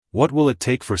What will it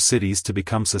take for cities to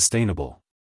become sustainable?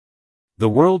 The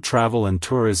World Travel and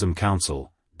Tourism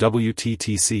Council,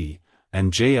 WTTC,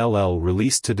 and JLL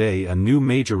released today a new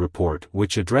major report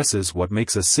which addresses what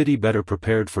makes a city better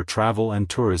prepared for travel and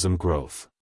tourism growth.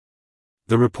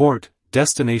 The report,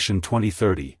 Destination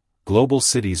 2030, Global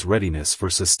Cities Readiness for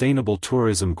Sustainable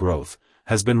Tourism Growth,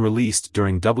 has been released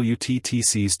during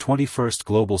WTTC's 21st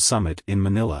Global Summit in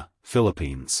Manila,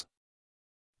 Philippines.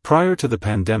 Prior to the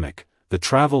pandemic, the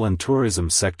travel and tourism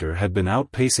sector had been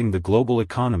outpacing the global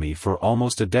economy for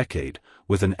almost a decade,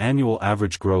 with an annual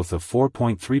average growth of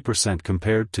 4.3%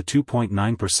 compared to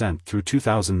 2.9% through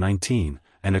 2019,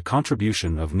 and a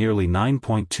contribution of nearly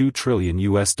 $9.2 trillion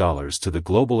to the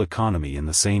global economy in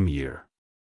the same year.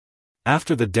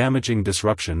 After the damaging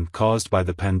disruption caused by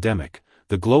the pandemic,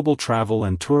 the global travel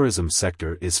and tourism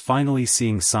sector is finally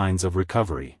seeing signs of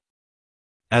recovery.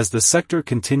 As the sector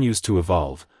continues to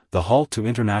evolve, the halt to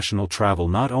international travel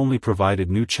not only provided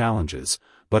new challenges,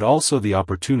 but also the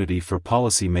opportunity for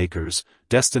policymakers,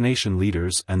 destination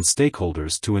leaders and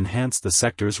stakeholders to enhance the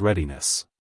sector's readiness.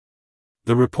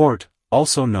 The report,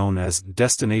 also known as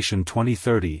Destination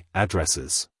 2030,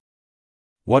 addresses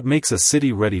what makes a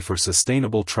city ready for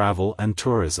sustainable travel and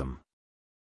tourism.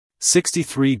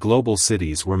 63 global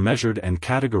cities were measured and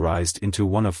categorized into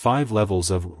one of 5 levels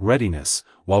of readiness,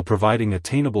 while providing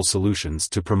attainable solutions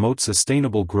to promote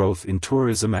sustainable growth in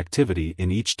tourism activity in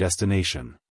each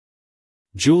destination.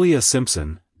 Julia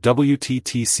Simpson,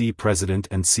 WTTC President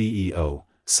and CEO,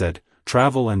 said,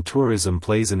 "Travel and tourism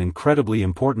plays an incredibly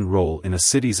important role in a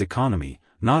city's economy,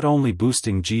 not only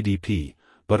boosting GDP,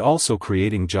 but also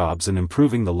creating jobs and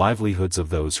improving the livelihoods of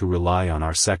those who rely on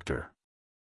our sector.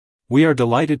 We are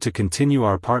delighted to continue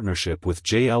our partnership with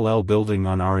JLL building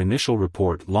on our initial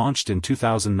report launched in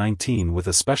 2019 with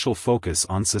a special focus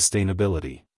on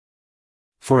sustainability.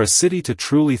 For a city to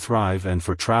truly thrive and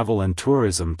for travel and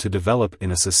tourism to develop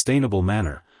in a sustainable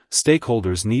manner,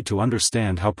 stakeholders need to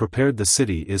understand how prepared the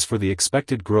city is for the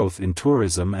expected growth in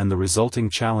tourism and the resulting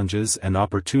challenges and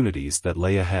opportunities that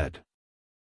lay ahead.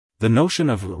 The notion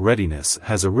of readiness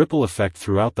has a ripple effect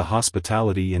throughout the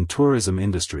hospitality and tourism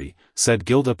industry," said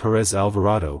Gilda Perez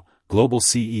Alvarado, Global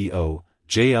CEO,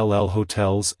 JLL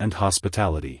Hotels and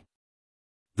Hospitality.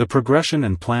 The progression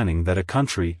and planning that a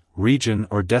country, region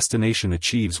or destination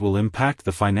achieves will impact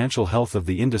the financial health of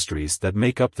the industries that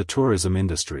make up the tourism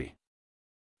industry.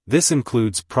 This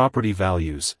includes property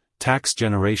values, tax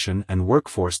generation and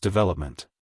workforce development.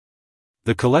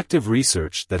 The collective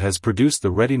research that has produced the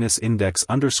Readiness Index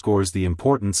underscores the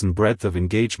importance and breadth of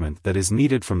engagement that is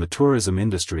needed from the tourism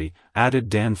industry, added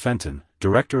Dan Fenton,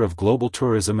 Director of Global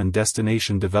Tourism and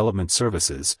Destination Development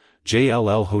Services,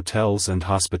 JLL Hotels and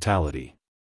Hospitality.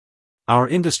 Our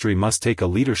industry must take a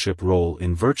leadership role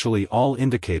in virtually all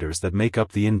indicators that make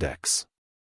up the index.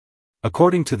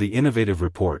 According to the innovative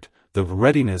report, the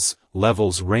readiness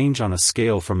levels range on a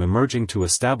scale from emerging to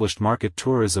established market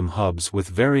tourism hubs with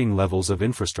varying levels of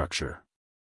infrastructure.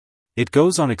 It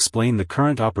goes on to explain the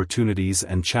current opportunities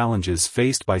and challenges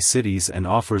faced by cities and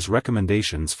offers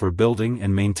recommendations for building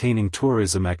and maintaining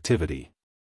tourism activity.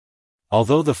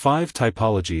 Although the 5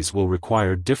 typologies will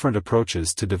require different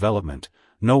approaches to development,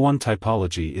 no one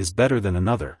typology is better than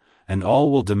another, and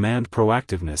all will demand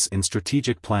proactiveness in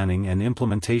strategic planning and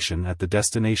implementation at the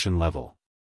destination level.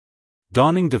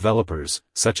 Dawning developers,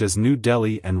 such as New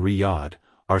Delhi and Riyadh,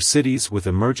 are cities with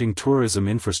emerging tourism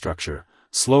infrastructure,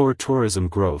 slower tourism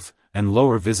growth, and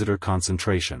lower visitor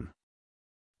concentration.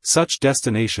 Such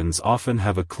destinations often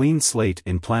have a clean slate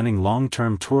in planning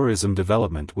long-term tourism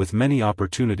development with many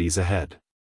opportunities ahead.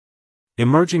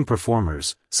 Emerging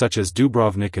performers, such as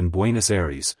Dubrovnik and Buenos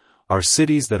Aires, are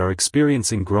cities that are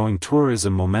experiencing growing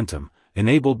tourism momentum,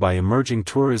 enabled by emerging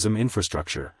tourism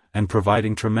infrastructure, and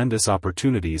providing tremendous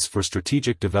opportunities for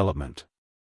strategic development.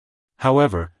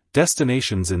 However,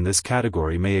 destinations in this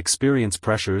category may experience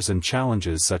pressures and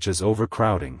challenges such as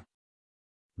overcrowding.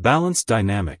 Balanced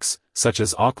dynamics, such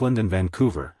as Auckland and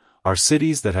Vancouver, are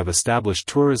cities that have established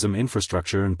tourism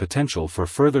infrastructure and potential for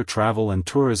further travel and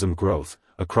tourism growth,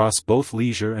 across both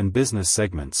leisure and business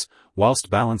segments, whilst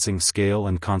balancing scale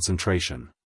and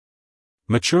concentration.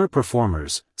 Mature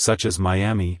performers, such as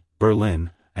Miami,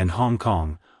 Berlin, and Hong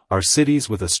Kong, are cities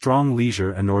with a strong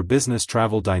leisure and/or business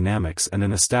travel dynamics and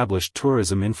an established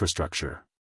tourism infrastructure.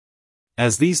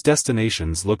 As these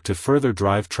destinations look to further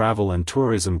drive travel and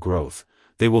tourism growth,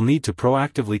 they will need to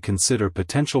proactively consider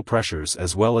potential pressures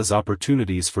as well as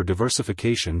opportunities for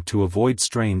diversification to avoid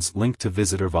strains linked to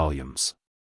visitor volumes.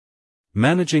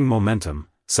 Managing momentum,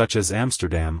 such as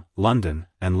Amsterdam, London,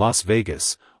 and Las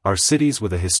Vegas, are cities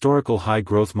with a historical high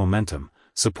growth momentum,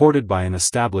 supported by an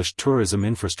established tourism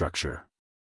infrastructure.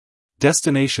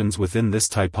 Destinations within this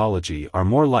typology are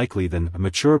more likely than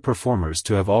mature performers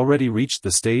to have already reached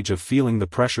the stage of feeling the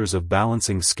pressures of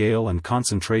balancing scale and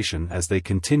concentration as they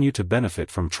continue to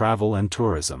benefit from travel and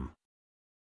tourism.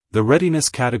 The readiness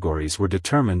categories were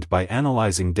determined by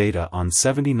analyzing data on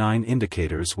 79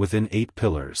 indicators within 8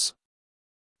 pillars.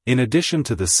 In addition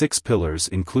to the 6 pillars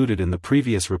included in the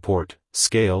previous report,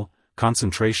 scale,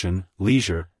 concentration,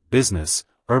 leisure, business,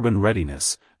 urban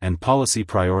readiness, and policy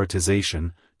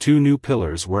prioritization, 2 new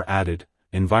pillars were added,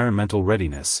 environmental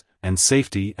readiness, and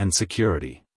safety and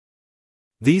security.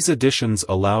 These additions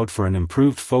allowed for an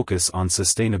improved focus on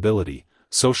sustainability,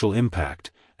 social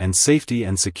impact, and safety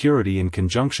and security in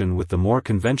conjunction with the more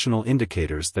conventional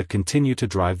indicators that continue to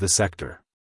drive the sector.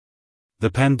 The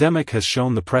pandemic has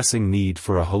shown the pressing need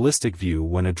for a holistic view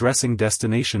when addressing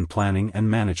destination planning and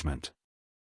management.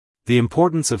 The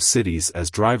importance of cities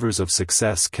as drivers of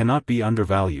success cannot be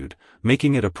undervalued,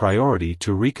 making it a priority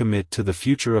to recommit to the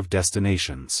future of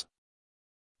destinations.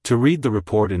 To read the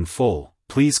report in full,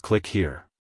 please click here.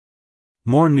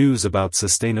 More news about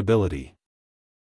sustainability.